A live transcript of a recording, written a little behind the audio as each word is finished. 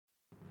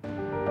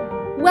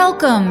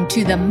Welcome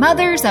to the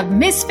Mothers of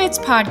Misfits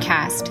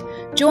podcast.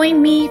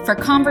 Join me for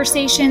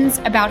conversations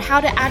about how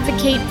to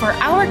advocate for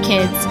our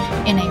kids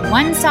in a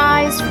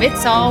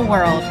one-size-fits-all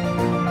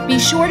world. Be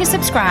sure to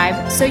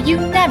subscribe so you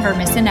never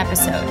miss an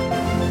episode.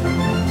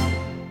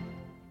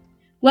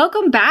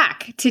 Welcome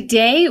back.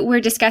 Today, we're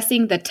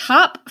discussing the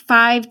top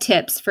 5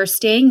 tips for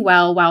staying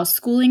well while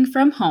schooling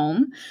from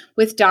home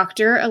with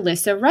Dr.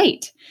 Alyssa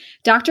Wright.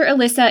 Dr.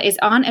 Alyssa is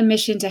on a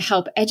mission to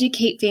help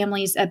educate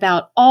families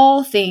about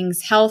all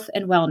things health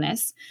and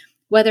wellness,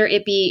 whether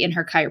it be in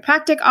her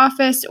chiropractic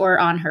office or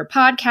on her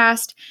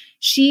podcast.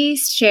 She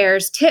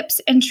shares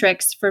tips and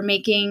tricks for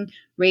making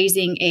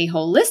raising a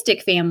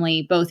holistic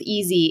family both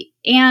easy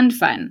and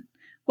fun.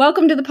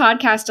 Welcome to the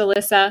podcast,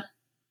 Alyssa.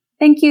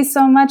 Thank you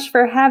so much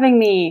for having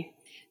me.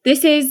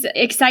 This is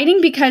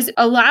exciting because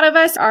a lot of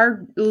us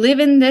are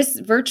living this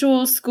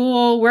virtual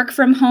school, work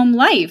from home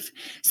life.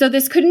 So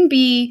this couldn't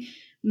be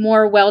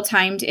more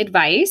well-timed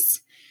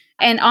advice.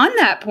 And on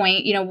that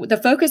point, the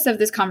focus of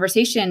this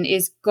conversation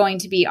is going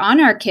to be on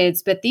our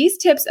kids, but these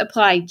tips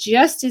apply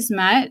just as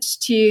much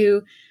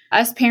to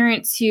us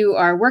parents who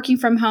are working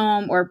from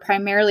home or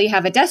primarily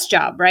have a desk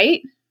job,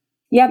 right?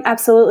 Yep,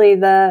 absolutely.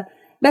 The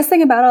best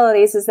thing about all of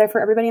these is they're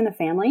for everybody in the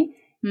family.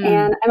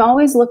 And I'm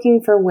always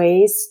looking for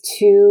ways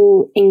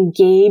to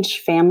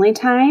engage family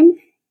time,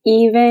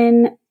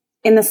 even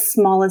in the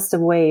smallest of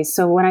ways.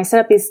 So when I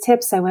set up these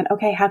tips, I went,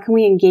 okay, how can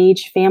we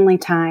engage family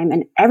time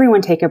and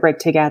everyone take a break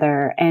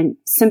together and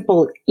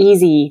simple,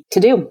 easy to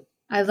do?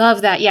 I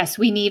love that. Yes,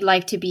 we need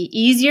life to be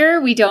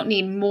easier. We don't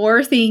need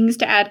more things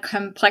to add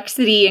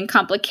complexity and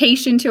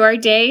complication to our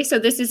day. So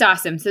this is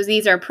awesome. So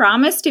these are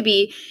promised to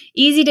be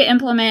easy to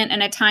implement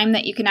and a time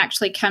that you can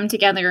actually come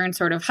together and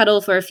sort of huddle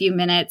for a few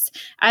minutes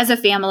as a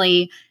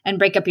family and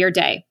break up your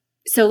day.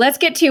 So let's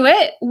get to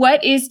it.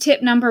 What is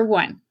tip number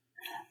 1?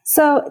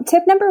 So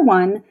tip number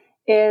 1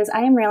 is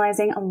I am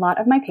realizing a lot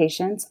of my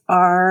patients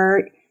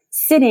are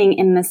sitting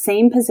in the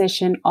same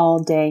position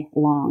all day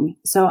long.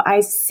 So I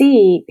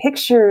see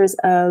pictures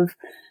of,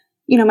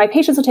 my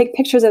patients will take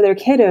pictures of their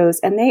kiddos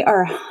and they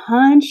are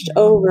hunched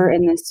over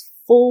in this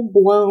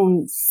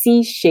full-blown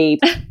C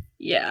shape.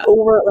 Yeah.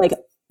 Over,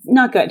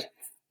 not good.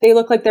 They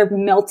look like they're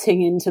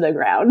melting into the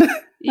ground.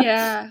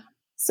 Yeah.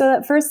 So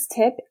that first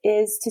tip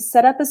is to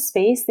set up a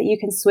space that you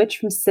can switch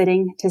from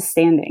sitting to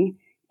standing.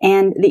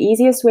 And the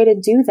easiest way to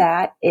do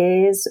that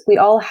is we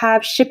all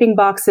have shipping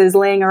boxes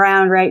laying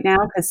around right now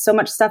because so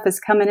much stuff is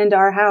coming into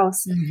our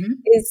house,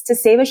 is to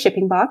save a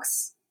shipping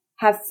box,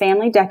 have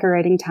family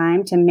decorating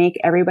time to make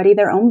everybody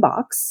their own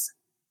box,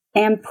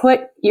 and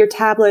put your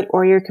tablet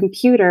or your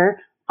computer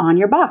on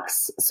your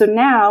box. So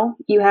now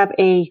you have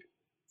a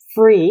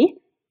free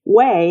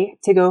way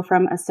to go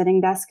from a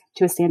sitting desk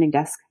to a standing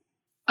desk.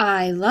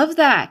 I love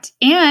that.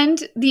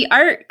 And the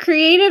art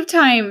creative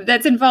time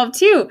that's involved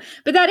too.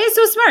 But that is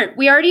so smart.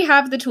 We already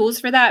have the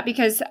tools for that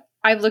because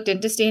I've looked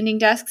into standing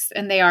desks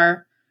and they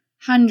are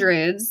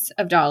hundreds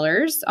of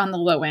dollars on the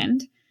low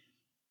end.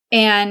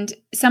 And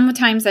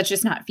sometimes that's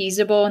just not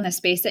feasible in the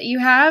space that you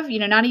have.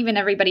 Not even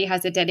everybody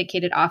has a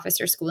dedicated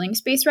office or schooling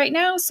space right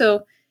now.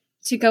 So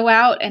to go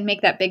out and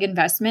make that big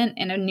investment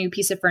in a new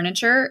piece of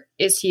furniture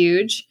is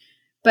huge.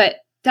 But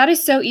that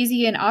is so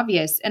easy and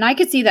obvious. And I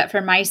could see that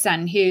for my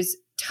son who's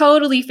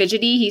totally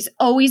fidgety. He's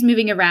always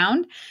moving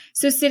around.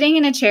 So sitting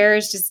in a chair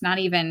is just not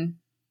even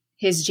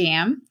his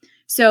jam.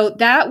 So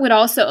that would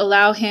also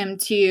allow him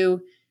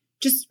to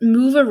just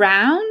move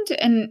around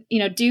and,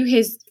 do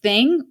his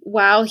thing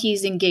while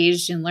he's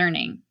engaged in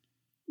learning.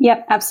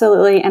 Yep,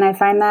 absolutely. And I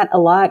find that a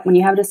lot when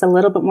you have just a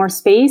little bit more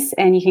space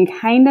and you can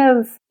kind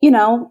of,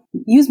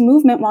 use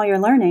movement while you're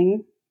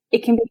learning.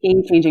 It can be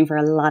game changing for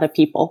a lot of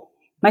people,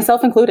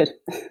 myself included.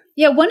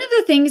 Yeah, one of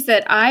the things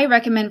that I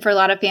recommend for a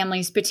lot of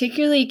families,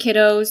 particularly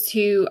kiddos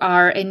who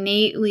are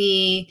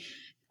innately,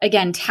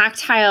 again,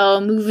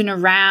 tactile, moving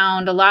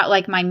around, a lot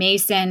like my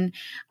Mason,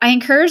 I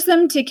encourage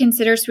them to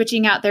consider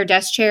switching out their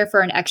desk chair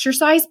for an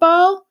exercise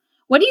ball.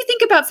 What do you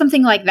think about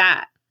something like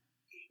that?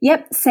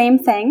 Yep, same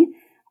thing.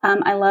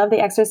 I love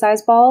the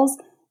exercise balls.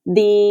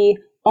 The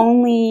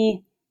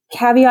only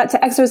caveat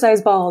to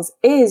exercise balls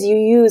is you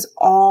use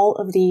all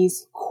of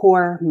these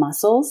core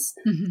muscles.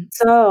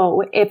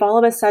 So if all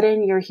of a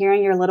sudden you're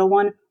hearing your little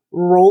one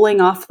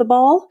rolling off the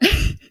ball,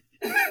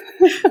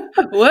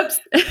 whoops,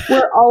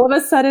 where all of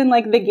a sudden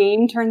the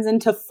game turns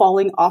into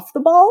falling off the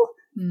ball,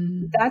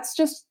 that's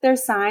just their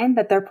sign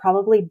that they're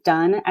probably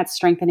done at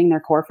strengthening their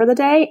core for the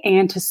day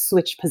and to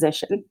switch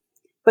position.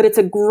 But it's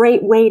a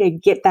great way to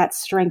get that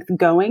strength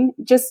going.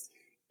 Just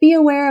be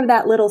aware of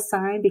that little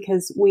sign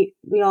because we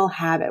all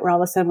have it where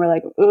all of a sudden we're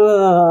like,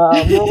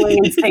 ugh,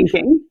 rolling and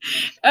sinking.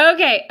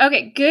 Okay.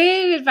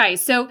 Good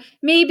advice. So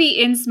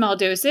maybe in small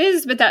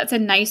doses, but that's a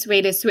nice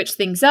way to switch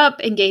things up,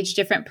 engage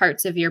different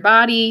parts of your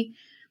body.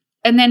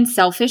 And then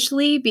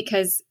selfishly,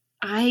 because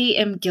I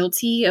am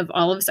guilty of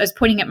all of this. I was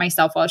pointing at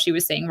myself while she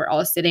was saying we're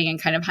all sitting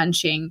and kind of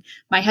hunching.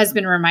 My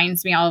husband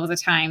reminds me all of the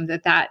time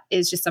that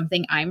is just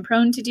something I'm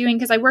prone to doing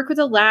because I work with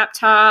a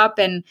laptop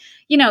and,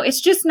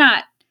 it's just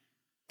not,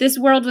 this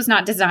world was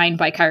not designed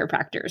by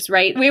chiropractors,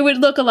 right? We would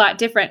look a lot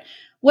different.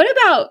 What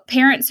about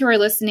parents who are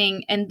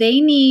listening and they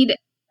need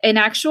an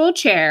actual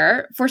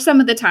chair for some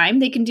of the time?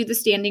 They can do the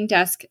standing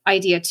desk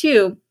idea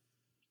too.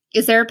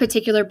 Is there a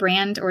particular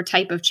brand or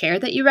type of chair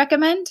that you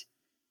recommend?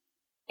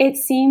 It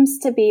seems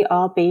to be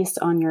all based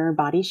on your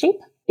body shape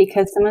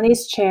because some of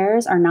these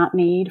chairs are not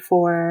made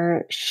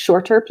for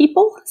shorter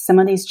people. Some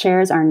of these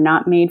chairs are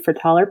not made for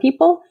taller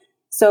people.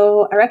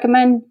 So I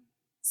recommend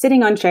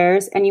sitting on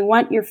chairs, and you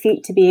want your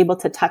feet to be able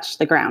to touch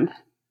the ground.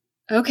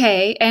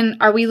 Okay. And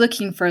are we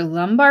looking for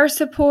lumbar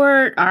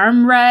support,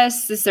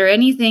 armrests? Is there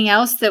anything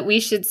else that we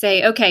should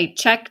say, okay,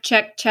 check,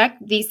 check, check.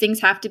 These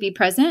things have to be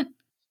present?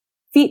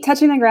 Feet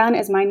touching the ground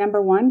is my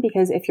number one,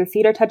 because if your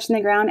feet are touching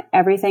the ground,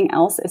 everything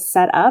else is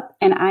set up.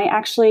 And I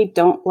actually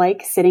don't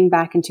like sitting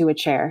back into a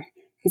chair,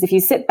 because if you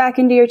sit back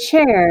into your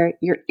chair,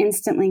 you're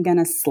instantly going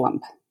to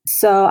slump.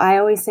 So I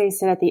always say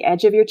sit at the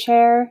edge of your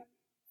chair,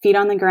 feet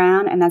on the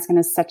ground, and that's going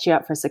to set you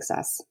up for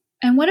success.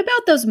 And what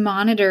about those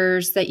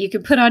monitors that you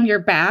can put on your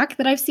back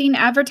that I've seen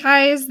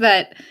advertised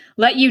that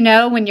let you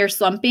know when you're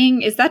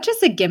slumping? Is that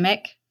just a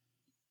gimmick?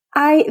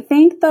 I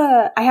think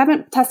I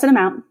haven't tested them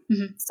out,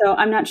 so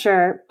I'm not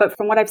sure. But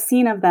from what I've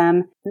seen of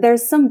them,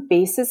 there's some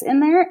basis in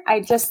there.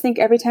 I just think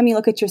every time you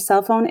look at your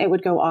cell phone, it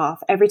would go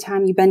off. Every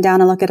time you bend down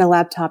and look at a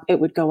laptop, it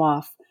would go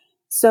off.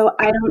 So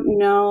I don't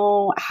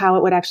know how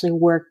it would actually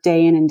work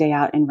day in and day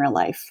out in real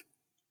life.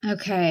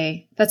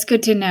 Okay, that's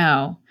good to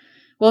know.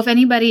 Well, if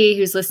anybody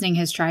who's listening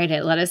has tried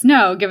it, let us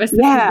know. Give us the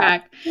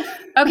feedback.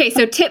 Okay,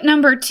 so tip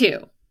number 2.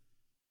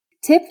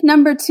 Tip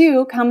number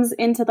 2 comes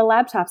into the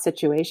laptop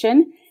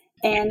situation.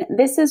 And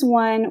this is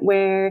one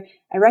where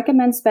I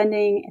recommend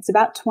spending, it's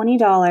about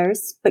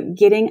 $20, but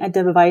getting a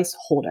device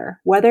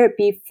holder, whether it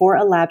be for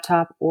a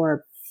laptop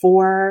or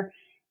for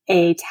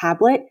a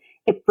tablet.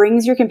 It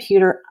brings your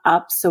computer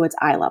up so it's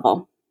eye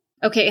level.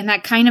 Okay, and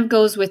that kind of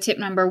goes with tip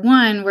number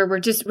 1, where we're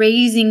just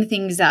raising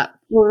things up.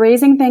 We're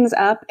raising things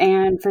up,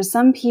 and for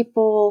some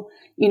people,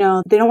 they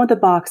don't want the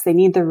box, they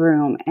need the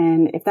room.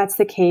 And if that's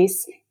the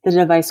case, the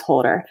device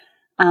holder.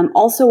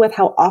 Also, with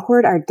how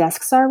awkward our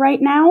desks are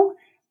right now,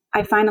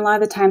 I find a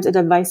lot of the times a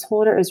device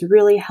holder is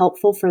really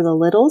helpful for the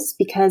littles,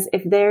 because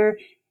if they're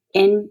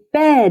in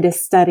bed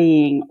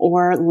studying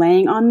or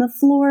laying on the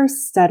floor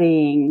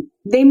studying,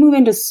 they move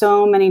into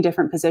so many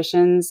different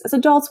positions. As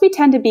adults, we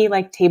tend to be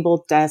like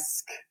table,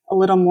 desk, a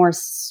little more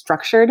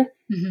structured.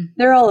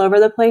 They're all over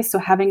the place. So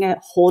having a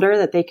holder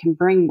that they can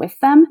bring with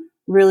them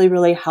really,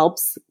 really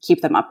helps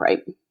keep them upright.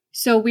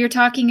 So we're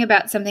talking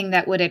about something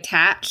that would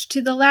attach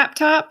to the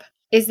laptop.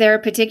 Is there a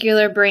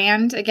particular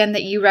brand, again,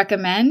 that you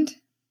recommend?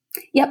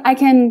 Yep, I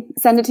can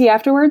send it to you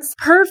afterwards.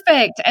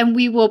 Perfect. And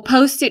we will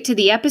post it to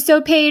the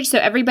episode page. So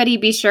everybody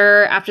be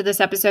sure after this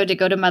episode to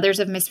go to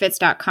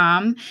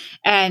mothersofmisfits.com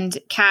and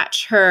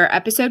catch her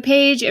episode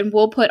page. And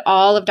we'll put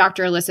all of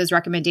Dr. Alyssa's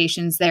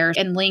recommendations there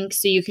and links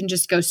so you can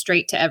just go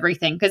straight to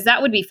everything, because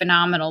that would be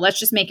phenomenal. Let's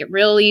just make it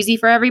real easy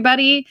for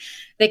everybody.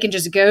 They can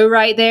just go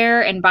right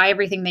there and buy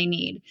everything they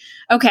need.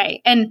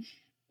 Okay. And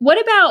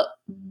what about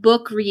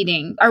book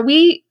reading? Are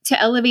we to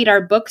elevate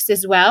our books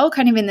as well,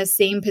 kind of in the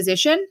same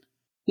position?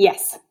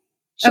 Yes.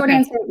 Short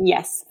answer,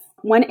 yes.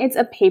 When it's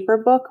a paper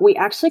book, we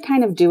actually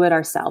kind of do it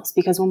ourselves,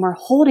 because when we're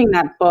holding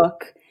that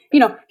book,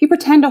 if you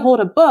pretend to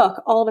hold a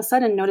book, all of a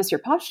sudden notice your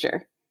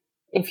posture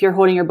if you're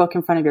holding your book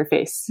in front of your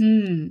face.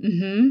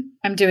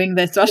 I'm doing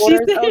this while she's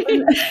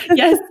saying.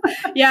 Yes.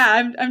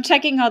 Yeah, I'm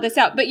checking all this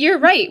out. But you're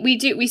right.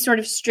 We sort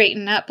of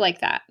straighten up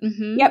like that.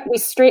 Yep. We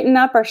straighten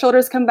up, our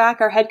shoulders come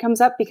back, our head comes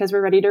up, because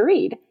we're ready to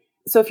read.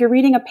 So if you're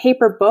reading a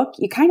paper book,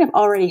 you kind of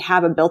already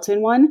have a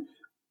built-in one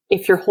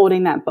if you're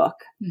holding that book.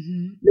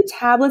 The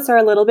tablets are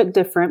a little bit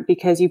different,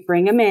 because you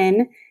bring them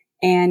in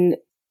and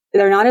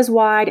they're not as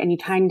wide, and you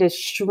kind of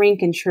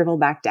shrink and shrivel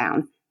back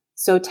down.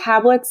 So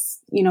tablets,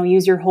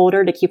 use your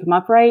holder to keep them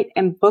upright,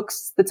 and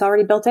books, that's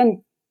already built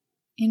in.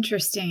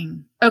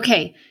 Interesting.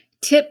 Okay.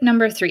 Tip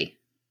number 3.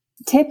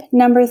 Tip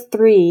number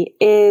 3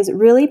 is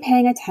really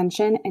paying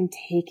attention and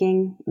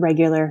taking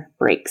regular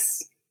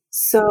breaks.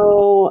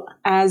 So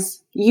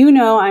as you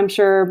know, I'm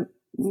sure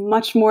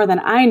much more than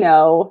I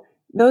know,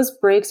 those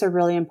breaks are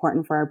really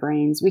important for our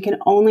brains. We can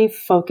only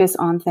focus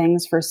on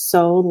things for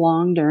so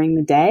long during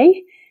the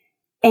day.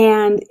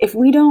 And if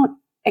we don't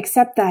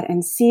accept that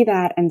and see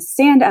that and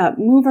stand up,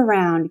 move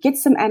around, get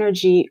some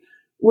energy,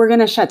 we're going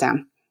to shut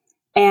down.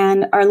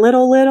 And our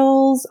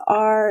littles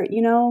are,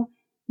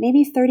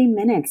 maybe 30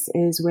 minutes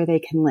is where they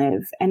can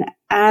live. And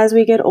as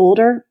we get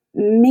older,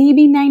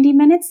 maybe 90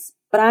 minutes.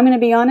 But I'm going to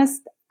be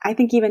honest, I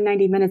think even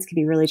 90 minutes can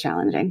be really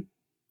challenging.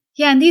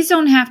 Yeah, and these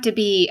don't have to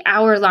be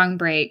hour-long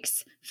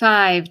breaks,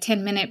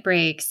 5-10 minute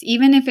breaks.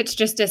 Even if it's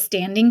just a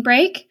standing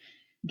break,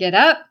 get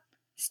up,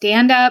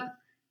 stand up,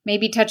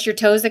 maybe touch your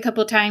toes a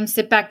couple times,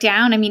 sit back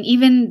down. I mean,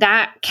 even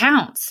that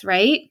counts,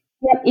 right?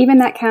 Yep, even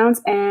that counts.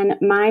 And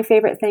my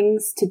favorite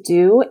things to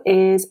do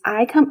is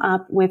I come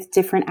up with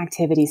different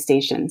activity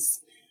stations.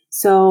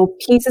 So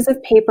pieces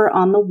of paper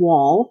on the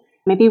wall,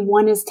 maybe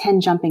one is 10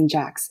 jumping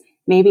jacks.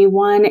 Maybe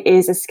one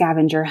is a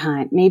scavenger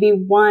hunt. Maybe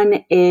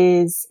one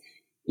is,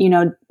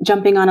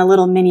 jumping on a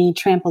little mini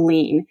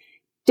trampoline.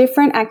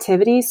 different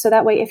activities. So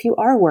that way, if you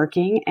are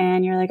working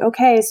and you're like,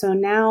 okay, so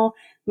now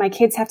my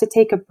kids have to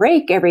take a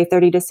break every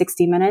 30 to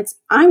 60 minutes.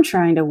 I'm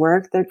trying to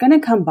work. They're going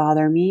to come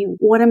bother me.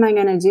 What am I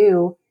going to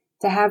do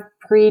to have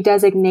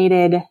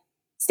pre-designated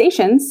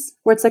stations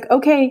where it's like,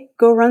 okay,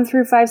 go run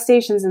through 5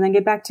 stations and then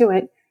get back to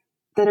it,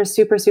 that are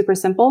super, super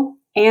simple,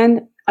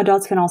 and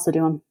adults can also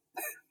do them.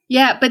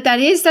 Yeah, but that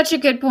is such a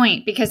good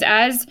point, because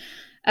as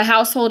a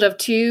household of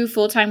 2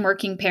 full-time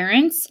working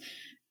parents,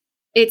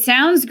 it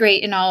sounds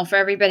great and all for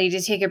everybody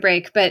to take a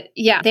break, but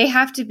yeah, they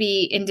have to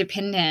be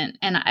independent.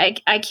 And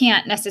I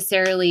can't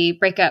necessarily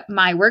break up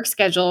my work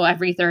schedule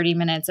every 30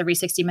 minutes, every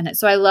 60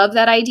 minutes. So I love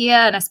that idea.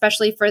 And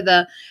especially for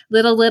the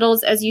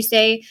littles, as you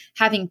say,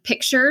 having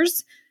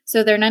pictures.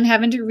 So they're not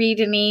having to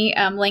read any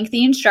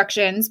lengthy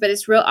instructions, but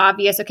it's real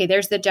obvious. Okay,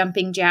 there's the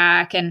jumping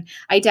jack. And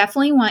I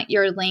definitely want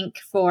your link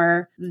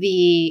for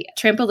the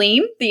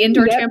trampoline, the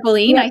indoor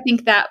trampoline. Yep. I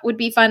think that would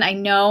be fun. I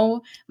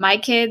know my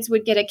kids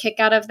would get a kick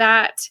out of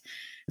that.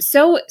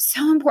 So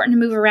important to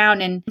move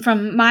around. And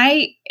from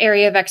my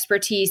area of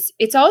expertise,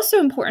 it's also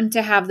important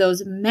to have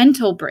those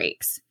mental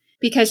breaks,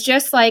 because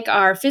just like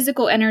our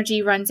physical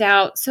energy runs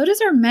out, so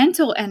does our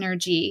mental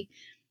energy.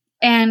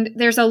 And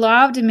there's a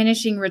law of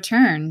diminishing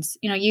returns.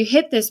 You know, you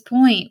hit this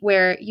point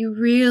where you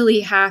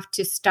really have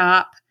to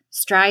stop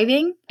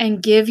striving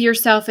and give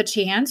yourself a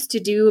chance to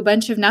do a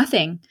bunch of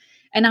nothing.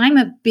 And I'm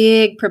a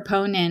big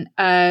proponent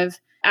of,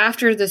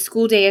 after the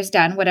school day is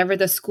done, whatever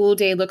the school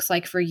day looks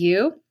like for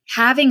you,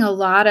 having a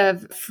lot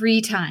of free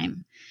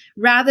time,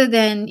 rather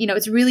than, you know,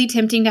 it's really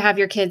tempting to have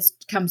your kids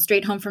come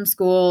straight home from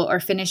school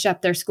or finish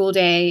up their school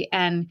day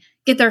and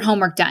get their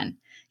homework done,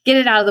 get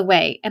it out of the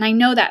way. And I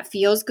know that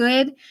feels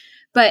good.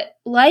 But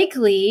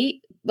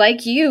likely,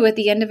 like you, at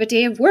the end of a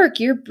day of work,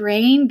 their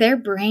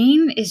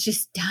brain is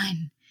just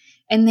done.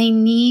 And they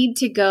need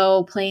to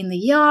go play in the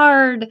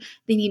yard.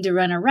 They need to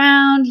run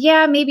around.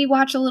 Yeah, maybe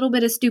watch a little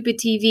bit of stupid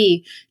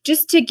TV,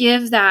 just to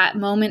give that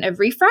moment of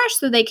refresh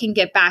so they can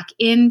get back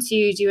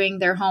into doing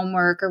their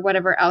homework or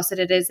whatever else that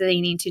it is that they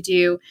need to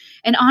do.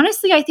 And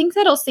honestly, I think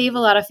that'll save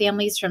a lot of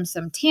families from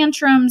some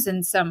tantrums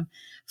and some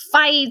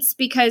fights,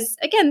 because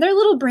again, their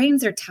little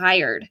brains are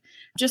tired,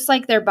 just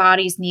like their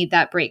bodies need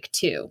that break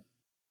too.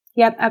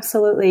 Yep,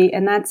 absolutely.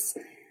 And that's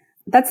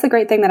the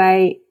great thing that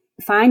I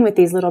find with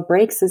these little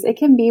breaks, is it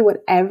can be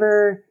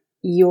whatever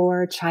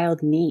your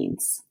child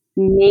needs.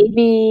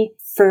 Maybe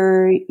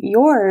for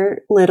your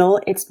little,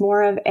 it's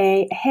more of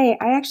a, hey,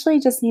 I actually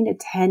just need a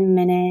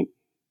 10-minute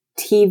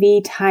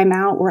TV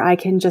timeout where I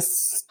can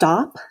just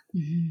stop.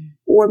 Mm-hmm.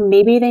 Or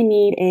maybe they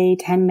need a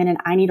 10-minute,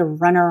 I need to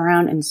run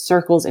around in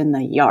circles in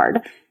the yard.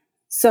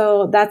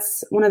 So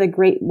that's one of the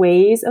great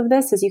ways of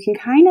this, is you can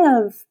kind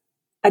of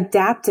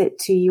adapt it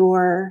to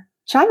your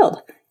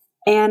child.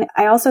 And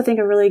I also think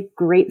a really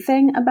great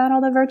thing about all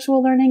the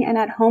virtual learning and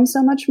at home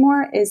so much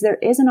more is there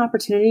is an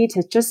opportunity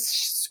to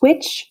just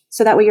switch,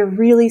 so that way you're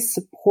really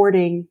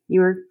supporting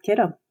your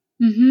kiddo.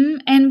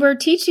 Mm-hmm. And we're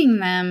teaching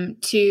them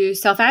to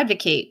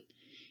self-advocate.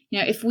 You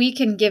know, if we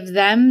can give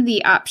them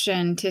the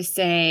option to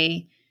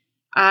say,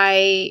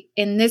 I,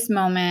 in this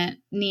moment,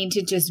 need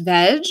to just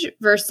veg,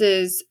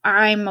 versus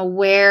I'm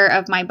aware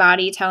of my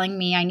body telling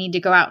me I need to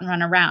go out and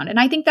run around. And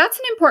I think that's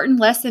an important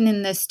lesson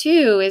in this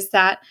too, is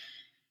that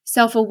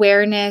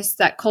self-awareness,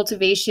 that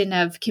cultivation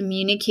of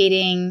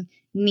communicating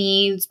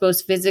needs,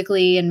 both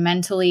physically and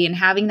mentally, and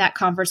having that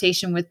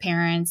conversation with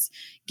parents,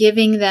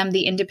 giving them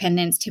the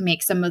independence to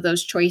make some of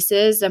those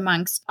choices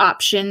amongst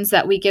options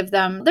that we give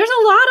them. There's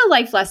a lot of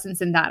life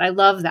lessons in that. I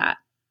love that.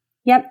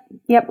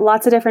 Yep.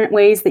 Lots of different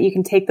ways that you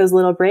can take those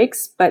little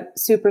breaks, but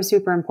super,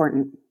 super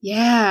important.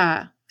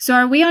 Yeah. So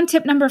are we on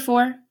tip number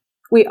 4?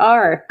 We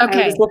are.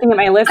 Okay. I was looking at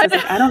my list. I was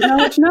like, I don't know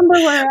which number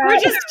we're at. We're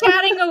just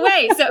chatting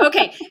away. So,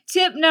 okay.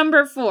 Tip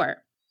number 4.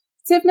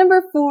 Tip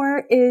number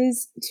 4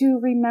 is to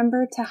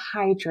remember to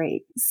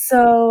hydrate.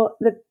 So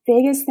the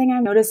biggest thing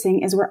I'm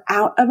noticing is we're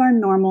out of our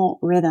normal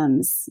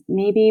rhythms.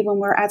 Maybe when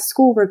we're at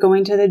school, we're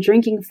going to the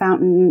drinking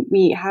fountain,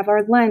 we have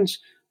our lunch.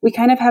 We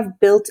kind of have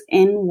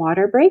built-in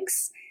water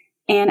breaks.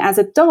 And as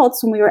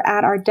adults, when we were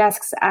at our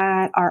desks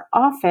at our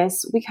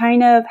office, we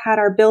kind of had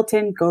our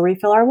built-in go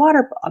refill our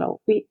water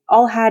bottle. We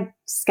all had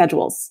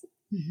schedules.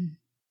 Mm-hmm.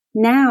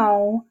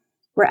 Now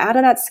we're out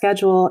of that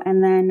schedule.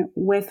 And then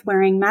with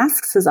wearing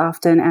masks as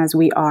often as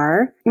we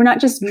are, we're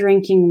not just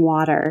drinking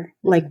water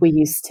like we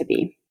used to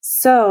be.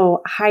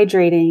 So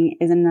hydrating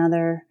is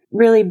another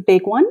really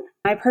big one.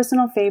 My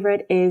personal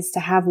favorite is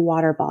to have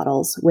water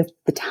bottles with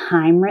the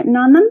time written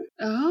on them.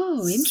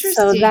 Oh, interesting.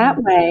 So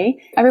that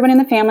way, everyone in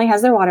the family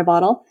has their water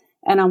bottle.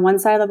 And on one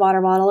side of the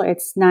water bottle,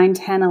 it's 9,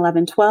 10,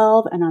 11,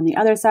 12. And on the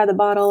other side of the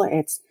bottle,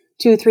 it's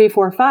 2, 3,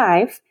 4,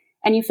 5.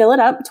 And you fill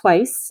it up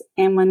twice.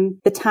 And when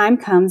the time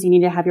comes, you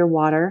need to have your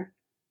water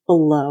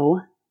below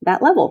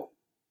that level.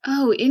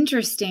 Oh,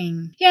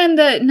 interesting. Yeah. And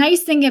the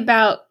nice thing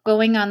about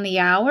going on the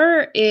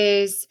hour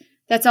is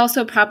that's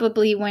also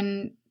probably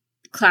when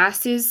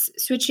classes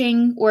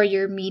switching, or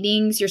your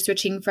meetings, you're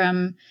switching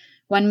from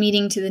one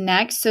meeting to the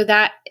next. So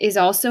that is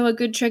also a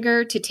good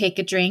trigger to take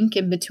a drink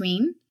in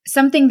between.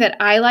 something that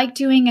I like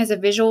doing as a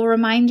visual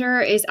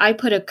reminder is I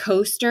put a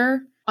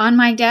coaster on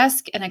my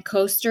desk and a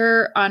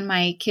coaster on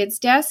my kid's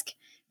desk,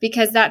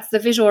 because that's the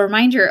visual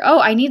reminder. Oh,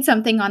 I need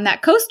something on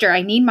that coaster.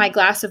 I need my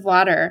glass of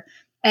water.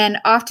 And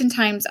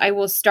oftentimes I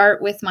will start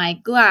with my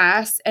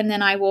glass, and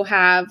then I will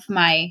have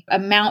my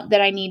amount that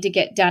I need to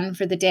get done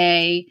for the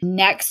day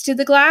next to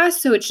the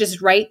glass. So it's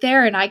just right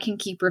there and I can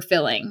keep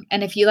refilling.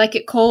 And if you like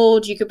it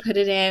cold, you could put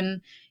it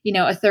in,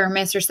 a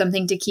thermos or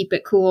something to keep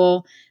it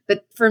cool.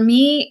 But for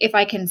me, if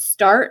I can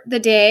start the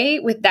day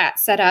with that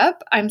set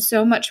up, I'm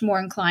so much more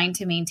inclined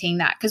to maintain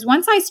that. Because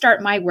once I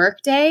start my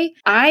work day,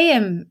 I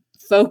am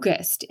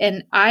focused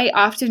and I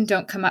often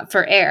don't come up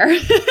for air.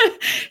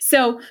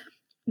 So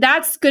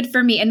that's good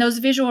for me. And those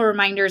visual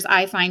reminders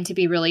I find to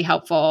be really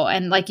helpful.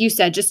 And like you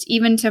said, just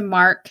even to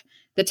mark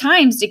the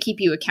times to keep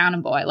you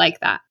accountable. I like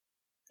that.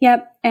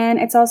 Yep. And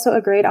it's also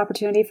a great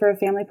opportunity for a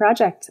family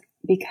project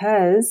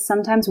because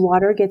sometimes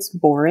water gets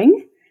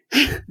boring.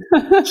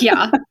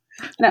 Yeah.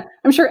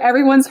 I'm sure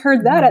everyone's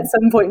heard that at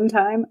some point in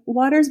time.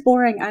 Water's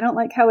boring. I don't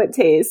like how it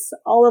tastes.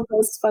 All of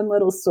those fun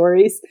little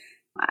stories.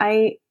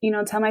 I,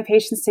 tell my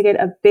patients to get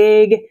a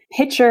big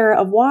pitcher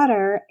of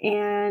water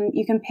and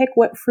you can pick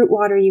what fruit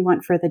water you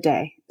want for the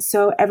day.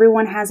 So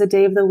everyone has a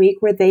day of the week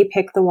where they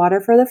pick the water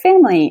for the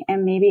family,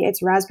 and maybe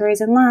it's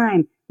raspberries and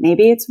lime,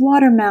 maybe it's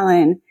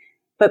watermelon,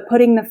 but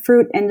putting the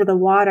fruit into the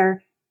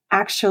water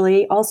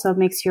actually also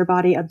makes your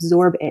body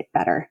absorb it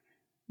better.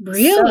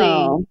 Really?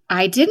 So,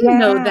 I didn't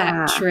know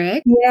that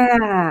trick.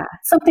 Yeah.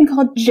 Something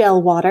called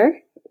gel water,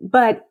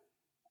 but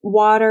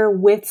water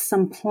with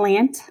some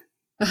plant.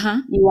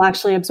 You will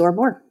actually absorb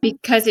more.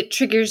 Because it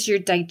triggers your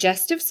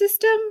digestive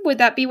system? Would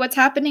that be what's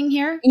happening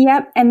here?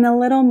 Yep. And the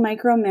little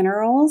micro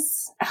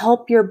minerals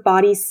help your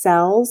body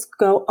cells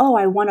go, oh,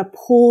 I want to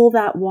pull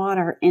that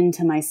water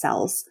into my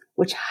cells,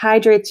 which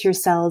hydrates your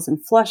cells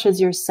and flushes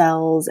your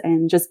cells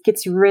and just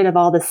gets rid of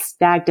all the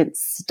stagnant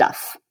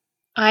stuff.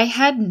 I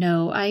had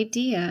no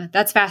idea.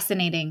 That's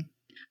fascinating.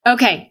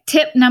 Okay.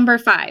 Tip number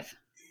 5.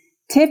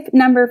 Tip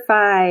number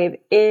 5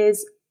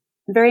 is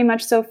very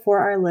much so for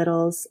our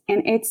littles.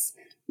 And it's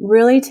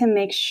really to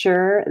make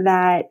sure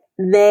that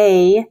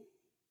they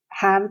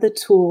have the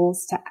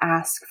tools to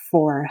ask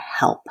for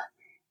help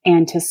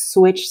and to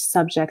switch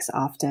subjects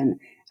often.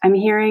 I'm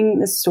hearing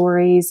the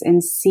stories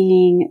and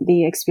seeing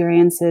the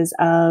experiences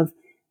of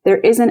there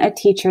isn't a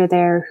teacher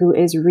there who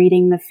is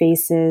reading the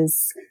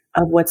faces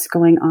of what's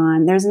going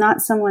on. There's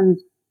not someone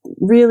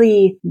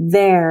really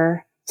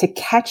there to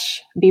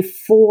catch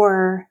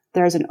before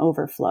there's an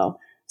overflow.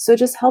 So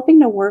just helping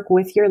to work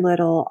with your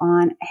little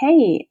on,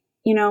 hey,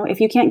 if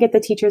you can't get the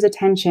teacher's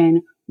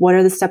attention, what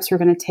are the steps we're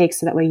going to take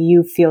so that way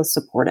you feel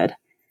supported?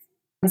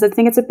 Because I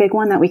think it's a big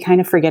one that we kind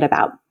of forget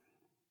about.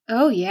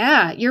 Oh,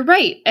 yeah, you're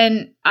right.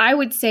 And I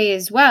would say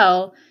as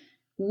well,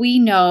 we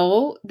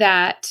know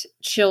that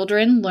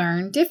children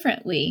learn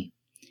differently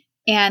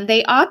and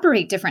they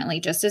operate differently,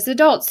 just as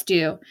adults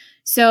do.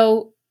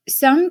 So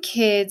some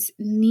kids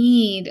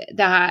need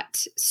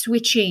that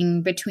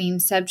switching between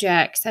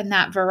subjects and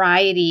that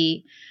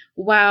variety,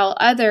 while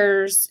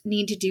others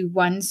need to do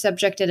one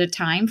subject at a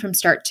time from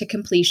start to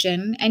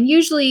completion. And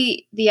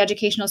usually the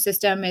educational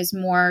system is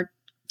more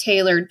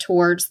tailored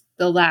towards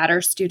the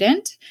latter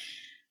student.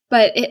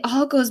 But it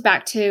all goes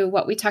back to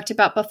what we talked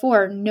about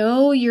before.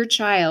 Know your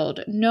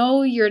child,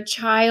 know your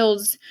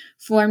child's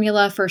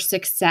formula for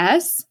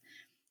success,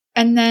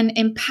 and then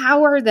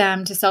empower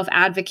them to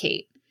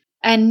self-advocate.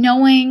 And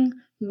knowing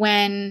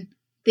when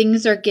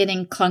things are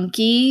getting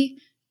clunky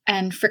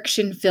and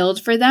friction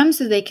filled for them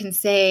so they can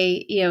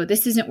say,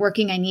 this isn't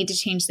working, I need to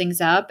change things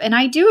up. And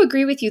I do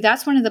agree with you.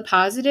 That's one of the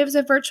positives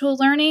of virtual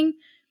learning.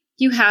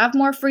 You have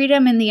more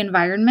freedom in the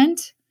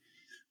environment.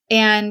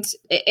 And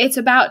it's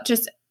about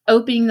just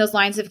opening those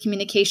lines of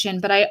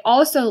communication. But I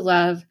also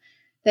love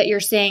that you're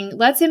saying,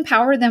 let's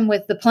empower them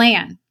with the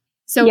plan.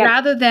 So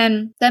rather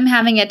than them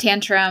having a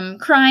tantrum,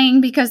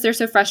 crying because they're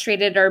so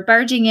frustrated or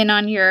barging in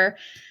on your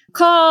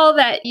call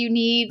that you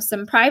need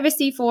some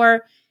privacy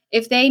for,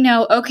 if they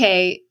know,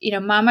 okay,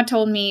 mama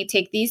told me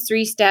take these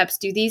 3 steps,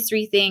 do these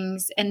 3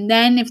 things, and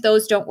then if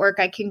those don't work,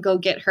 I can go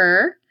get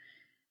her.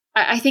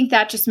 I think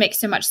that just makes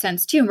so much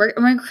sense too.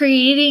 We're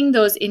creating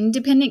those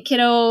independent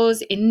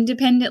kiddos,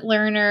 independent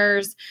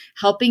learners,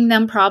 helping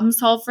them problem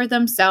solve for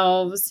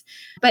themselves.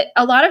 But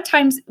a lot of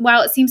times,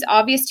 while it seems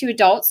obvious to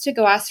adults to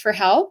go ask for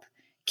help,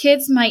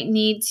 kids might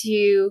need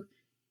to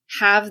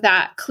have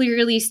that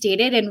clearly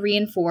stated and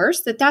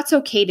reinforced that that's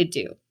okay to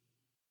do.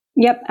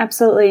 Yep,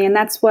 absolutely. And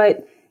that's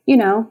what,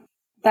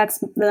 that's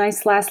the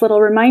nice last little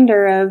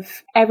reminder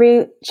of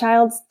every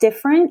child's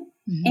different.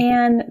 Mm-hmm.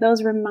 And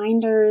those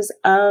reminders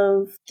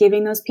of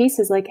giving those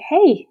pieces like,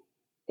 hey,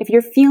 if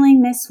you're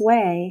feeling this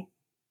way,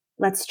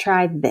 let's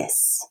try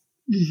this.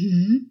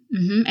 Mm-hmm.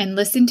 Mm-hmm. And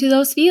listen to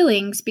those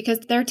feelings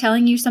because they're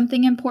telling you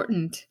something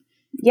important.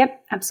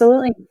 Yep,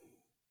 absolutely.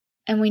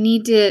 And we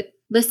need to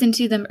listen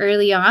to them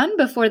early on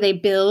before they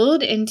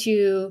build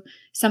into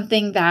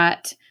something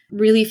that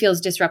really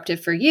feels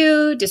disruptive for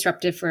you,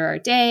 disruptive for our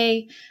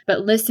day,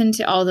 but listen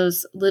to all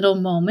those little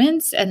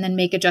moments and then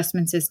make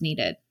adjustments as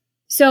needed.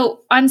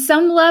 So on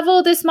some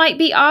level, this might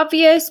be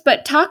obvious,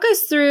 but talk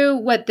us through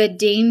what the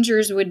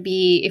dangers would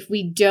be if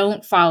we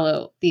don't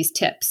follow these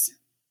tips.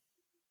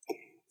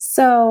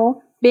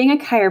 So being a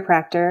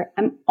chiropractor,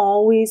 I'm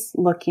always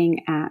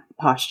looking at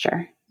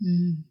posture.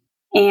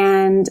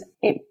 And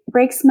it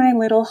breaks my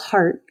little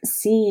heart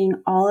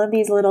seeing all of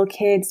these little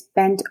kids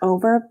bent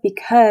over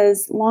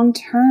because long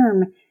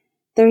term,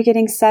 they're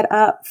getting set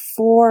up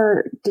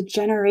for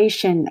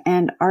degeneration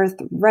and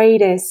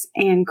arthritis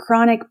and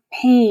chronic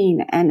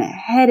pain and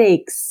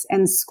headaches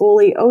and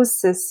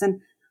scoliosis and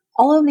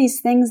all of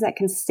these things that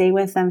can stay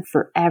with them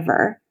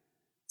forever.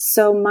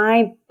 So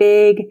my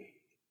big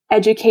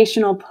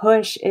educational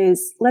push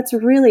is let's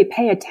really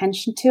pay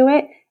attention to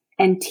it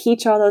and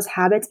teach all those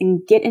habits and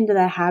get into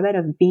the habit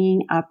of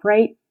being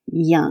upright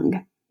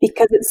young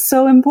because it's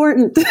so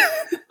important.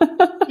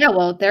 Yeah,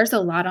 well, there's a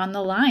lot on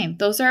the line.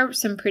 Those are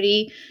some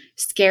pretty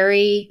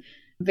scary,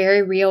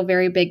 very real,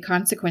 very big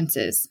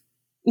consequences.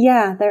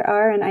 Yeah, there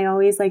are. And I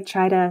always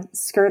try to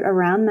skirt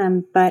around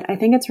them. But I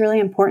think it's really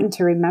important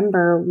to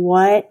remember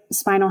what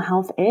spinal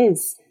health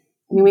is.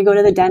 I mean, we go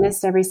to the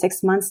dentist every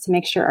 6 months to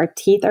make sure our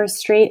teeth are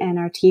straight and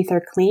our teeth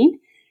are clean.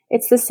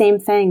 It's the same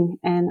thing.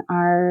 And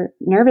our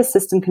nervous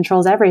system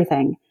controls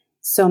everything.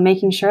 So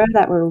making sure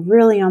that we're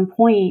really on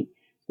point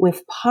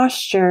with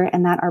posture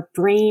and that our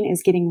brain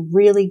is getting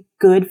really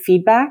good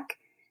feedback.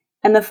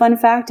 And the fun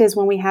fact is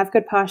when we have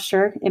good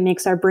posture, it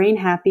makes our brain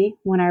happy.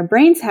 When our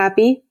brain's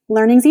happy,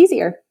 learning's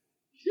easier.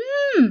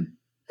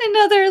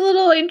 Another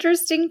little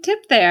interesting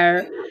tip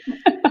there.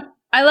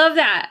 I love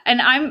that. And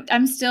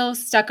I'm still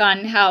stuck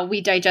on how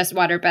we digest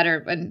water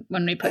better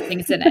when we put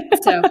things in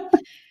it. So,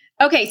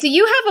 okay. So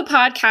you have a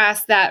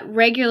podcast that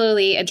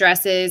regularly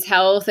addresses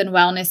health and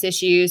wellness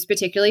issues,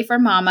 particularly for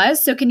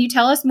mamas. So can you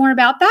tell us more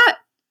about that?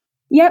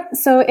 Yep.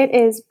 So it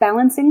is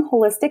Balancing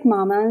Holistic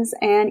Mamas.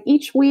 And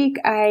each week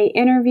I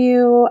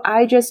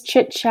just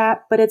chit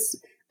chat, but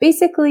it's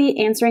basically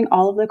answering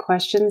all of the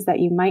questions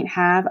that you might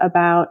have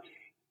about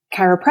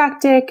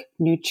chiropractic,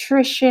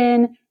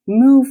 nutrition,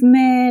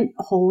 movement,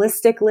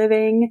 holistic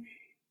living,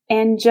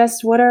 and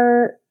just what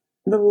are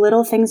the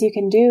little things you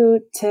can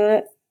do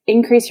to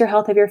increase your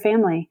health of your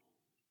family.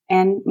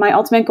 And my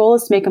ultimate goal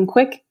is to make them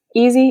quick,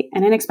 easy,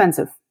 and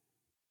inexpensive.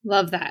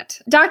 Love that.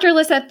 Dr.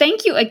 Alyssa,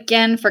 thank you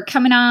again for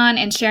coming on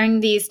and sharing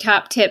these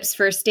top tips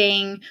for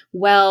staying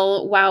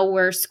well while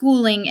we're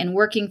schooling and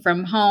working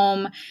from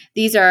home.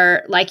 These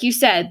are, like you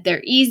said,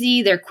 they're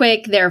easy, they're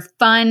quick, they're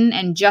fun,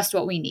 and just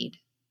what we need.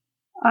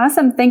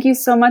 Awesome. Thank you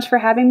so much for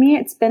having me.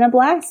 It's been a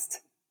blast.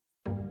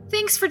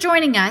 Thanks for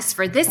joining us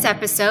for this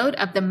episode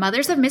of the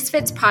Mothers of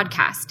Misfits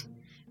podcast.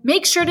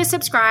 Make sure to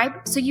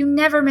subscribe so you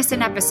never miss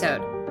an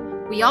episode.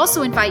 We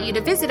also invite you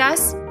to visit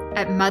us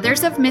at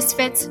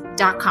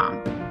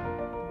mothersofmisfits.com.